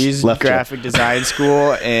 Since she's graphic design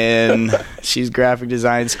school, and she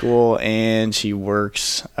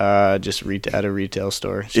works just at a retail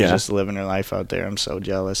store. She's just living her life out there. I'm so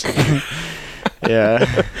jealous.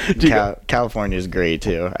 Yeah, California is great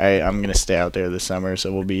too. I'm gonna stay out there this summer,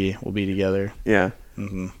 so we'll be together. Yeah,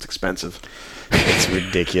 It's expensive. It's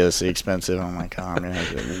ridiculously expensive. I'm like, I'm gonna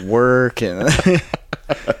have to work and.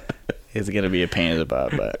 It's going to be a pain in the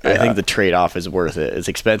butt, but I think the trade-off is worth it. It's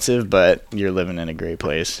expensive, but you're living in a great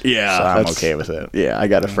place. Yeah. So I'm okay with it. Yeah, I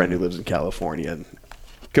got a friend who lives in California and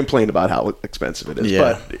complained about how expensive it is.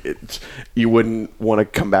 Yeah. But you wouldn't want to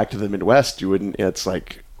come back to the Midwest. You wouldn't. It's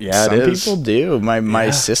like, Some people do. My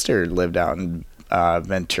sister lived out in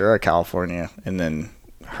Ventura, California, and then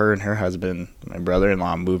her and her husband, my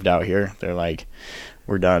brother-in-law, moved out here. They're like,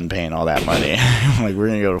 we're done paying all that money. Like, we're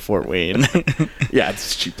gonna go to Fort Wayne. Yeah,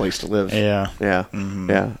 it's a cheap place to live. Yeah.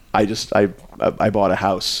 Yeah. I bought a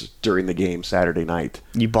house during the game Saturday night.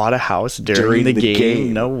 You bought a house during the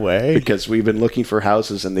game? No way. Because we've been looking for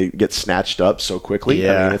houses and they get snatched up so quickly.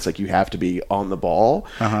 Yeah. I mean, it's like you have to be on the ball.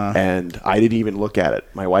 And I didn't even look at it.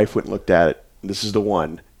 My wife went and looked at it. This is the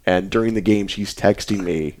one. And during the game, she's texting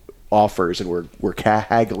me offers and we're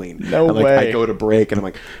haggling. No way. I go to break and I'm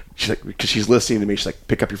like, she's like, because she's listening to me, she's like,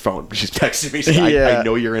 pick up your phone. She's texting me, she's like, I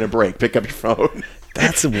know you're in a break. Pick up your phone.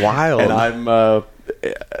 That's wild. And I'm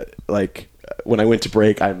when I went to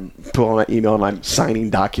break, I'm pulling my email and I'm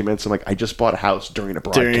signing documents. I'm like, I just bought a house during a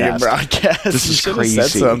broadcast. This is crazy.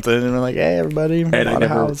 Said something, and we're like, hey, everybody,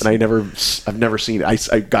 I've never seen it.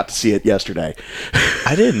 I got to see it yesterday.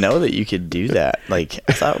 I didn't know that you could do that. Like,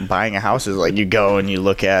 I thought buying a house is like you go and you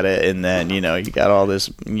look at it, and then you got all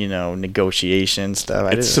this negotiation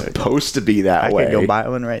stuff. It's supposed to be that way. I could go buy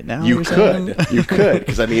one right now. You could,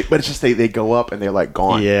 because I mean, but it's just they go up and they're like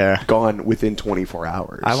gone. Yeah, gone within 24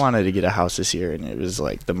 hours. I wanted to get a house this year, and it was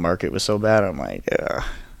like the market was so bad. I'm like,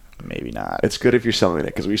 maybe not. It's good if you're selling it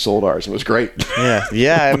because we sold ours and it was great.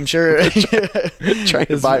 Yeah, I'm sure. Trying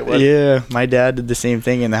to buy one. Yeah, my dad did the same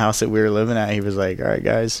thing in the house that we were living at. He was like, all right,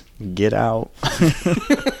 guys, get out.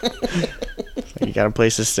 You got a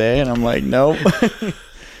place to stay? And I'm like, nope.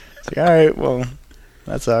 It's like, all right, well,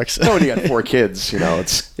 that sucks. When you got 4 kids,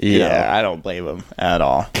 it's... I don't blame him at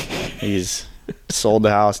all. He's sold the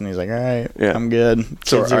house and he's like, all right, I'm good.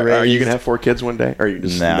 So are you going to have 4 kids one day? Or are you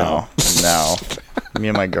just... No. Me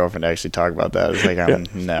and my girlfriend actually talk about that. It's like,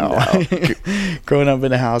 no. Growing up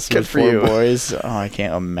in a house with 4 boys, I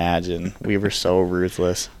can't imagine. We were so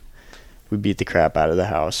ruthless. We beat the crap out of the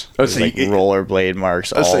house. Rollerblade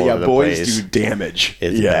marks all over the place. Boys do damage.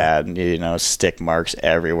 It's bad. Stick marks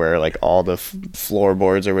everywhere. Like all the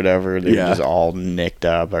floorboards or whatever, they're just all nicked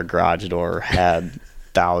up. Our garage door had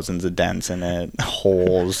thousands of dents in it,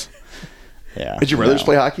 holes. Yeah. Did your brothers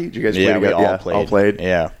play hockey? Did you guys play together? We all played.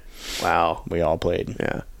 Yeah. Wow. We all played.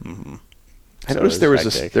 Yeah. Mm-hmm. I noticed there was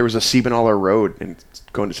a Siebenthaler Road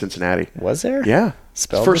going to Cincinnati. Was there? Yeah.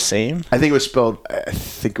 Spelled the same? I think it was spelled. I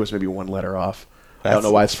think it was maybe one letter off. I don't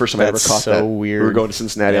know why. It's the first time I ever caught that. That's so weird. We were going to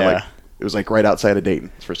Cincinnati. Yeah. It was like right outside of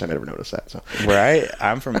Dayton. It's the first time I ever noticed that. So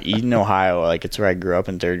I'm from Eden, Ohio. Like it's where I grew up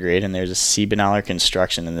in 3rd grade, and there's a Siebenthaler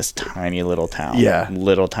Construction in this tiny little town. Yeah.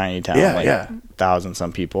 Little tiny town. Yeah. 1,000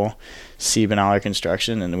 some people. Siebenthaler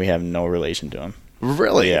Construction, and we have no relation to them.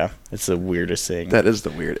 Really? Yeah. It's the weirdest thing. That is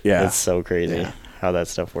the weird. Yeah. It's so crazy how that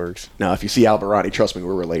stuff works. Now, if you see Alberani, trust me,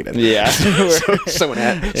 we're related. Yeah. someone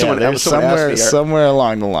asked me. Somewhere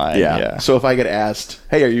along the line. Yeah. So if I get asked,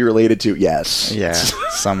 hey, are you related to? Yes. Yeah.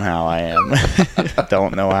 Somehow I am.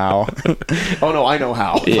 Don't know how. Oh, no, I know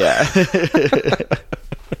how. Yeah.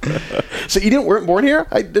 So you weren't born here?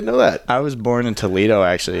 I didn't know that. I was born in Toledo,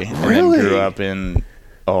 actually. Really? And then grew up in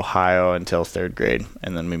Ohio until 3rd grade,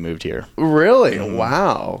 and then we moved here. Really?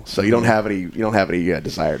 Wow. So you don't have any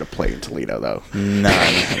desire to play in Toledo, though?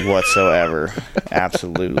 None whatsoever.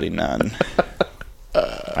 Absolutely none.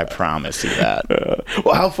 I promise you that.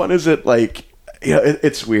 Well, how fun is it? Like,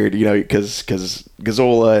 it's weird, because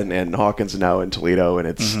Gazzola and Hawkins are now in Toledo, and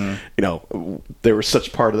it's they were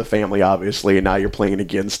such part of the family, obviously, and now you're playing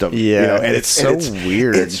against them. Yeah, and it's so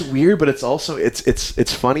weird. It's weird, but it's also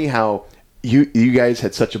it's funny how. You guys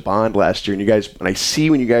had such a bond last year, and I see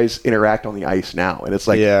when you guys interact on the ice now, and it's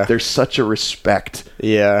like there's such a respect.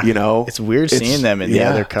 Yeah, it's weird seeing them in the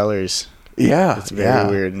other colors. Yeah. It's very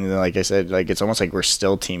weird. And like I said, like it's almost like we're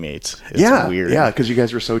still teammates. It's weird. Yeah, because you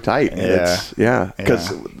guys were so tight.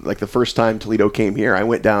 Because like the first time Toledo came here, I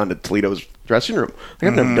went down to Toledo's dressing room.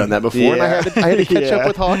 I've never done that before, and I had to catch up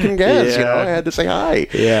with Hawk and Gaz. I had to say hi.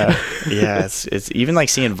 Yeah. It's even like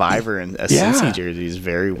seeing Viver in a Cincy jersey is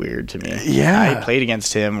very weird to me. Yeah. I played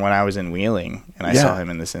against him when I was in Wheeling, and I saw him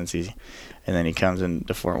in the Cincy. And then he comes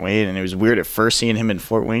into Fort Wayne, and it was weird at first seeing him in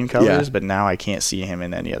Fort Wayne colors, but now I can't see him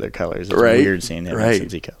in any other colors. It's weird seeing him in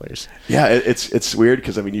Cincy colors. Yeah, it's weird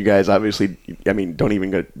because, I mean, you guys obviously, don't even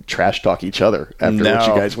go trash talk each other after what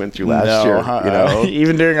you guys went through last year.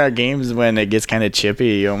 Even during our games when it gets kind of chippy,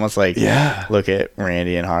 you almost look at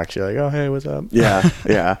Randy and Hawks, you're like, oh, hey, what's up? Yeah.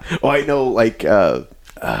 Well, I know, I know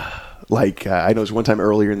it was one time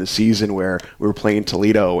earlier in the season where we were playing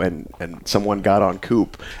Toledo and someone got on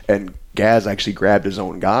Coop and Gaz actually grabbed his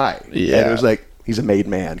own guy. Yeah. And it was like, he's a made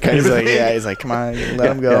man. He's like, come on,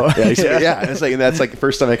 let him go. And it's like, and that's like the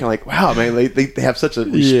first time I kind of like, wow, man, they have such a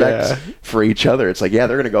respect for each other. It's like, they're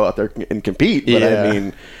going to go out there and compete. But I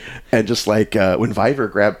mean, and just like when Viver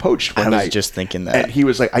grabbed Poached one night. I was just thinking that. And he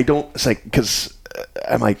was like,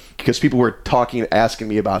 because people were asking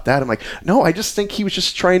me about that. I'm like, no, I just think he was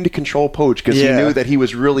just trying to control Poach because he knew that he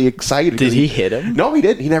was really excited. Did he hit him? No, he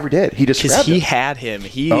didn't. He never did. He just grabbed him. Had him.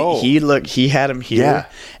 He had him here,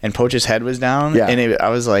 and Poach's head was down. Yeah. And I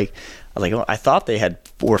was like, I thought they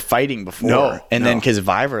were fighting before, then because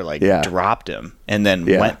Viver dropped him and then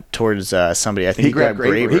went towards somebody. I think he grabbed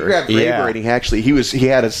Graber. He grabbed Graber, and he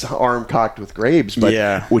had his arm cocked with Graves,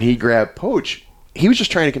 but when he grabbed Poach, he was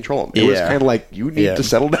just trying to control him. It was kind of like, you need to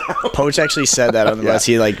settle down. Poach actually said that on the bus.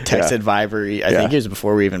 He texted Viver. I think it was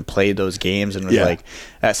before we even played those games, and was like,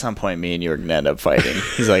 at some point, me and you are going to end up fighting.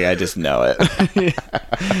 He's like, I just know it.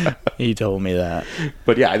 He told me that.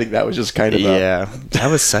 But I think that was just kind of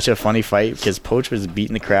that was such a funny fight because Poach was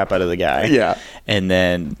beating the crap out of the guy. Yeah. And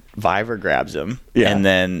then Viver grabs him. Yeah. And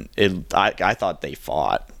then I thought they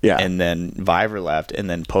fought. Yeah. And then Viver left, and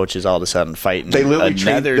then Poach is all of a sudden fighting they literally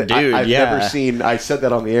another dude. I've never seen. I said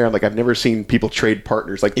that on the air. I'm like, I've never seen people trade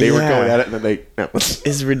partners. Like they were going at it, and then they.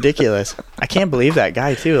 It's ridiculous. I can't believe that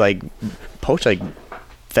guy too. Like Poach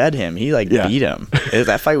fed him. He beat him.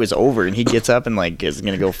 That fight was over, and he gets up and is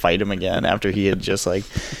gonna go fight him again after he had just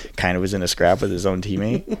kind of was in a scrap with his own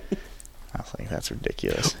teammate. I was like, that's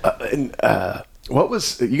ridiculous. What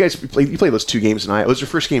was you guys played? You played those 2 games in Iowa. It was your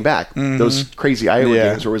first game back. Mm-hmm. Those crazy Iowa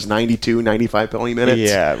games where it was 92, 95 penalty minutes.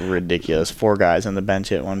 Yeah, ridiculous. 4 guys on the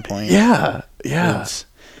bench at one point. Yeah.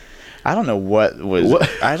 I don't know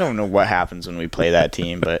I don't know what happens when we play that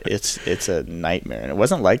team, but it's a nightmare. And it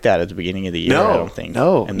wasn't like that at the beginning of the year, I don't think.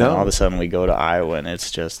 No. And then all of a sudden we go to Iowa, and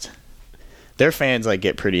it's just their fans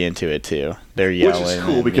get pretty into it too. They're yelling. Which is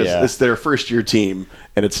cool because it's their first year team,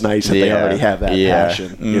 and it's nice that they already have that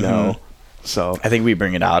passion, you know. So I think we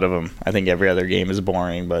bring it out of them. I think every other game is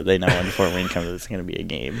boring, but they know when Fort Wayne comes, it's going to be a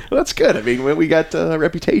game. Well, that's good. I mean, we got a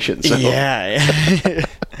reputation. So. Yeah.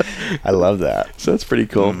 I love that. So that's pretty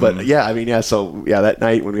cool. Mm-hmm. But so that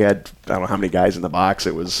night when we had, I don't know how many guys in the box,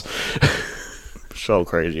 it was so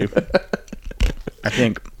crazy. I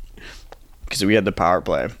think because we had the power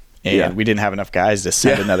play, and we didn't have enough guys to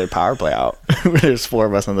send another power play out. There's 4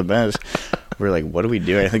 of us on the bench. We're like, what do we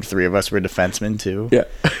do? I think 3 of us were defensemen too. Yeah.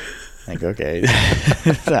 Like, okay,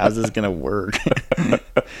 how's this gonna work?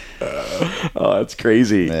 Oh, that's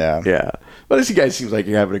crazy. Yeah. But this guys seems like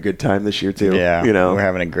you're having a good time this year too. Yeah, we're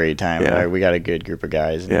having a great time. Yeah. We got a good group of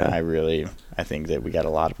guys. And I think that we got a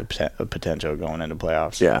lot of potential going into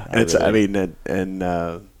playoffs. Yeah,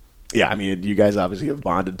 you guys obviously have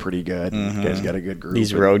bonded pretty good. Mm-hmm. You guys got a good group.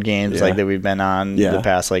 These road games that we've been on the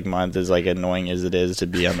past month is annoying as it is to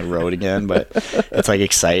be on the road again, but it's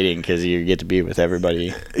exciting because you get to be with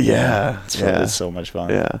everybody. Yeah. It's so much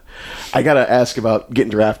fun. Yeah. I got to ask about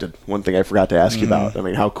getting drafted. One thing I forgot to ask you about. I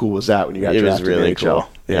mean, how cool was that when you got drafted? It was really cool.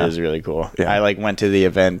 Yeah. It was really cool. Yeah. I went to the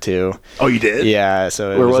event too. Oh, you did? Yeah.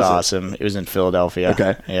 So it was awesome. It was in Philadelphia.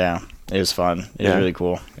 Okay. Yeah. It was fun. It was really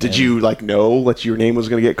cool. Did you know that your name was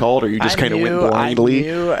going to get called, or you just kind of went blindly?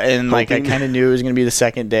 I knew, and I kind of knew it was going to be the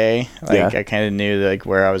second day. I kind of knew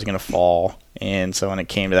where I was going to fall, and so when it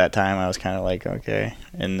came to that time, I was kind of okay.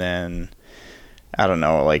 And then I don't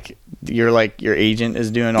know, your agent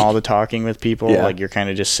is doing all the talking with people. Yeah. You're kind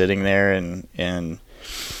of just sitting there, and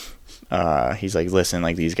he's like, listen,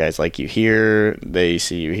 these guys like you here, they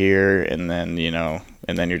see you here, and then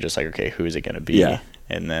you're just okay, who is it going to be? Yeah.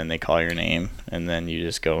 And then they call your name, and then you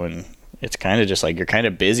just go, and it's kind of just you're kind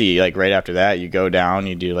of busy. Right after that, you go down,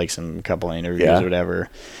 you do some couple interviews or whatever.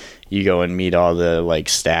 You go and meet all the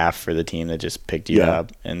staff for the team that just picked you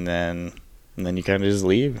up, and then And then you kind of just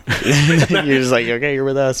leave. You're just like, okay, you're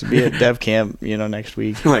with us. Be at dev camp, next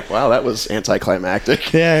week. You're like, wow, that was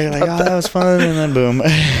anticlimactic. Yeah, you're like, oh, that was fun. And then boom.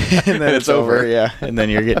 And then it's over. Yeah. And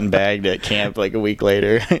then you're getting bagged at camp like a week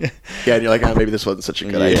later. Yeah, and you're like, oh, maybe this wasn't such a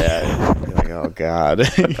good idea. Yeah. You're like, oh, God.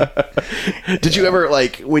 Did you ever,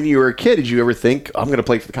 like, when you were a kid, did you ever think, I'm going to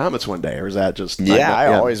play for the Comets one day? Or is that just...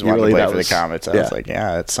 I always wanted to play for the Comets. I was like,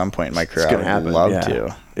 at some point in my career, I would love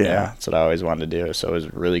to. Yeah, that's what I always wanted to do. So it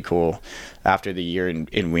was really cool. After the year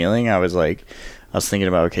in Wheeling, I was thinking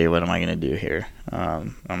about, okay, what am I going to do here?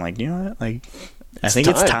 I'm like, you know what? Like, I think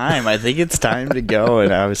it's time. I think it's time to go.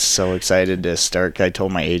 And I was so excited to start. I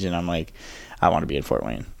told my agent, I'm like, I want to be in Fort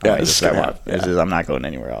Wayne. I'm not going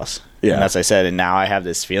anywhere else. Yeah. And as I said, and now I have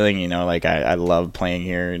this feeling, like I love playing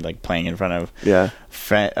here, like playing in front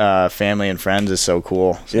of family and friends is so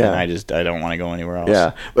cool. So I don't want to go anywhere else.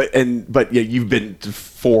 Yeah. But you've been to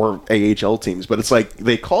 4 AHL teams, but it's like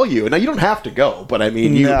they call you, and now you don't have to go, but I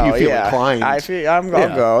mean, you feel inclined. I'll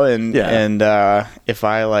go, and if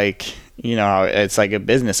I like, it's like a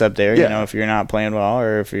business up there. If you're not playing well,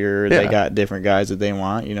 or if they got different guys that they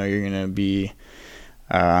want, you're gonna be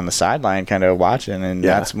on the sideline kind of watching, and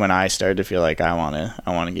that's when I started to feel like I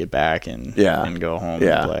want to get back and go home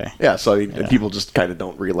and play. Yeah, so people just kind of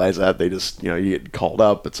don't realize that. They just, you get called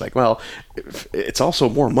up. It's like, well, it's also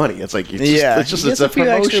more money. It's like, it's a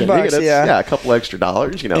promotion. Bucks, a couple extra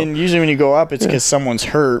dollars, And usually when you go up, it's because someone's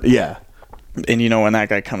hurt. Yeah. And, when that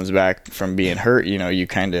guy comes back from being hurt, you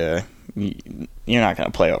kind of, you're not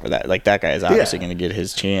going to play over that. Like, that guy is obviously going to get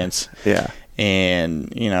his chance. Yeah.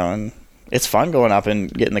 And, and it's fun going up and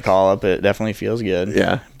getting the call up. It definitely feels good.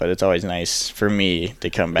 Yeah. But it's always nice for me to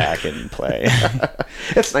come back and play.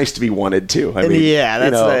 It's nice to be wanted too. I mean,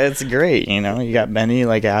 it's great. You got Benny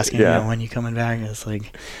like asking, when you coming back? And it's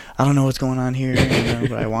like, I don't know what's going on here,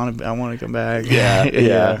 but I want to come back.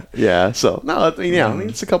 Yeah. So no,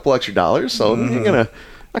 it's a couple extra dollars. So you're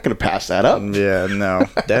not gonna pass that up. Yeah, no,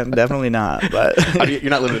 definitely not. But you're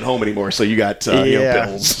not living at home anymore, so you got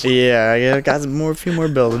bills. Yeah, I got a few more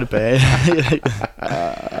bills to pay.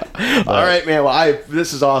 All right, man. Well,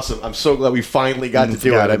 this is awesome. I'm so glad we finally got to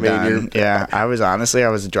do it. I mean, I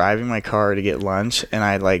was driving my car to get lunch, and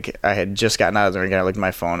I had just gotten out of there, and I looked at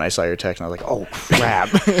my phone. I saw your text, and I was like, oh crap!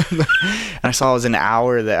 And I saw it was an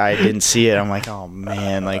hour that I didn't see it. I'm like, oh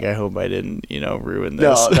man, like I hope I didn't, ruin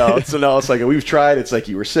this. No. So it's like we've tried. It's like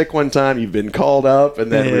you were sick one time, you've been called up,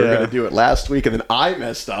 and then we were going to do it last week, and then I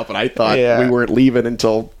messed up, and I thought we weren't leaving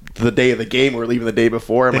until the day of the game. We're leaving the day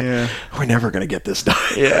before. I'm like, we're never going to get this done.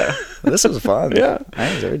 Yeah. This was fun. Yeah. I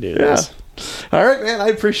enjoyed doing this. All right, man. I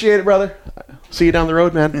appreciate it, brother. See you down the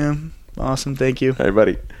road, man. Yeah. Awesome. Thank you. Hey,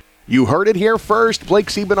 buddy. You heard it here first. Blake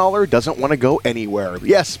Siebenthaler doesn't want to go anywhere.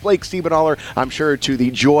 Yes, Blake Siebenthaler, I'm sure to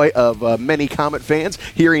the joy of many Comet fans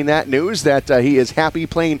hearing that news, that he is happy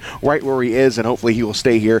playing right where he is, and hopefully he will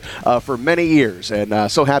stay here for many years. And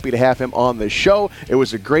so happy to have him on the show. It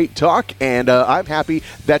was a great talk, and I'm happy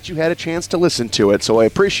that you had a chance to listen to it. So I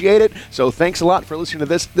appreciate it. So thanks a lot for listening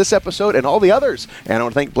to this episode and all the others. And I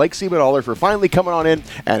want to thank Blake Siebenthaler for finally coming on in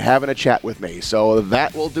and having a chat with me. So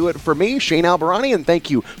that will do it for me, Shane Albahrani, and thank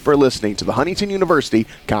you for listening to the Huntington University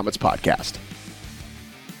Comets Podcast.